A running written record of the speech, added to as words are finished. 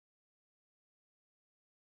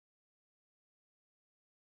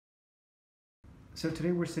So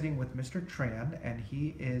today we're sitting with Mr. Tran, and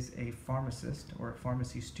he is a pharmacist or a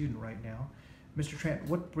pharmacy student right now. Mr. Tran,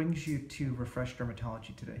 what brings you to Refresh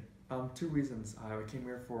Dermatology today? Two reasons. I came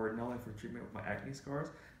here for not only for treatment with my acne scars,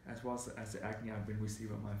 as well as the acne I've been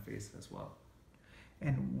receiving on my face as well.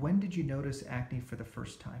 And when did you notice acne for the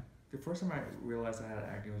first time? The first time I realized I had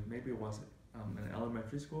acne was maybe it was in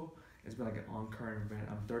elementary school. It's been like an on-current event.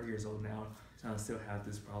 I'm 30 years old now, so I still have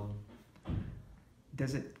this problem.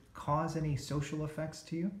 Does it cause any social effects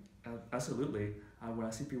to you? Absolutely. When I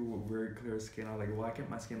see people with very clear skin, I'm like, why can't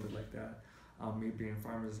my skin look like that? Me being a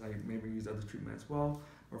pharmacist, I maybe use other treatment as well.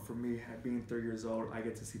 But for me, being 30 years old, I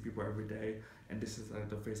get to see people every day, and this is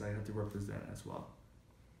the face I have to represent as well.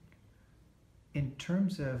 In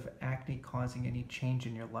terms of acne causing any change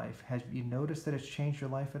in your life, have you noticed that it's changed your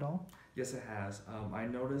life at all? Yes, it has. I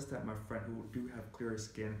noticed that my friend who do have clearer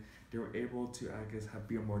skin, they were able to, I guess,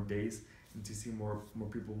 be on more dates and to see more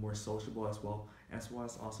people more sociable as well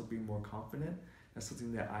as also being more confident. That's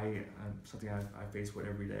something that I face with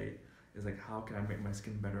every day. Is like, how can I make my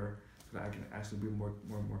skin better so that I can actually be more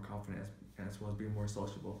confident as well as being more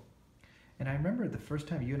sociable. And I remember the first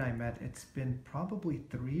time you and I met, it's been probably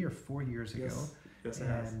 3 or 4 years ago. Yes, it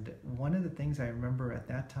has. And one of the things I remember at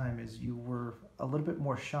that time is you were a little bit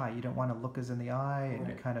more shy. You didn't want to look us in the eye, and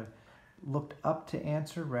you kind of looked up to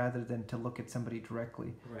answer rather than to look at somebody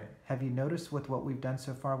directly. Right. Have you noticed with what we've done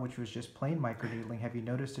so far, which was just plain microneedling, have you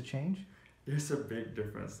noticed a change? There's a big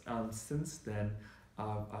difference. Since then,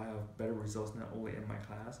 I have better results not only in my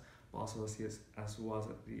class, but also as well as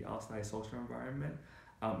the outside social environment.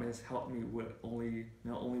 It's helped me with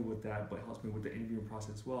not only with that, but it helps me with the interviewing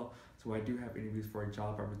process as well. So I do have interviews for a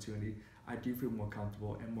job opportunity. I do feel more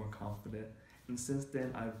comfortable and more confident. And since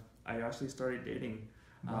then, I actually started dating.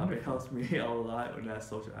 It helps me a lot in that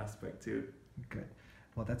social aspect too. Good.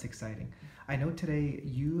 Well, that's exciting. I know today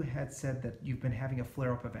you had said that you've been having a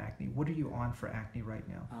flare-up of acne. What are you on for acne right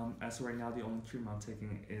now? As of right now, the only treatment I'm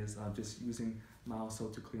taking is just using mild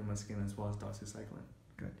soap to clean my skin as well as doxycycline.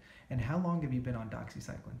 Good. And how long have you been on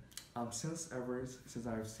doxycycline? Since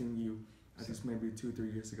I've seen you, I guess maybe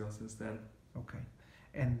 2-3 years ago since then. Okay.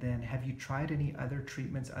 And then have you tried any other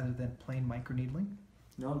treatments other than plain microneedling?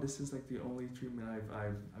 No, this is like the only treatment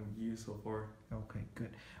I've used so far. Okay, good.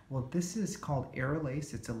 Well, this is called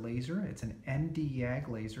Aerolase. It's a laser. It's an ND-YAG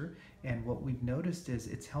laser. And what we've noticed is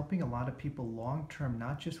it's helping a lot of people long-term,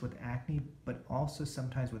 not just with acne, but also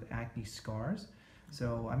sometimes with acne scars.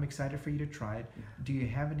 So I'm excited for you to try it. Yeah. Do you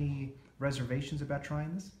have any reservations about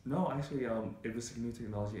trying this? No, actually, it was a new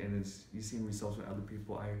technology, and you've seen results with other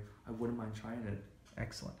people. I wouldn't mind trying it.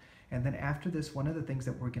 Excellent. And then after this, one of the things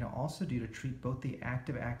that we're going to also do to treat both the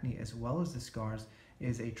active acne as well as the scars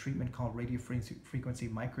is a treatment called radiofrequency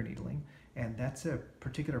microneedling. And that's a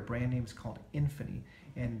particular brand name is called Infini.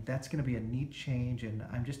 And that's going to be a neat change, and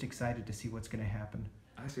I'm just excited to see what's going to happen.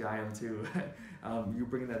 Actually, I am too. You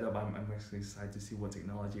bringing that up, I'm actually excited to see what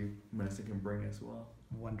technology medicine can bring as well.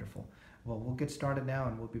 Wonderful. Well, we'll get started now,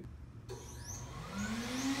 and we'll be...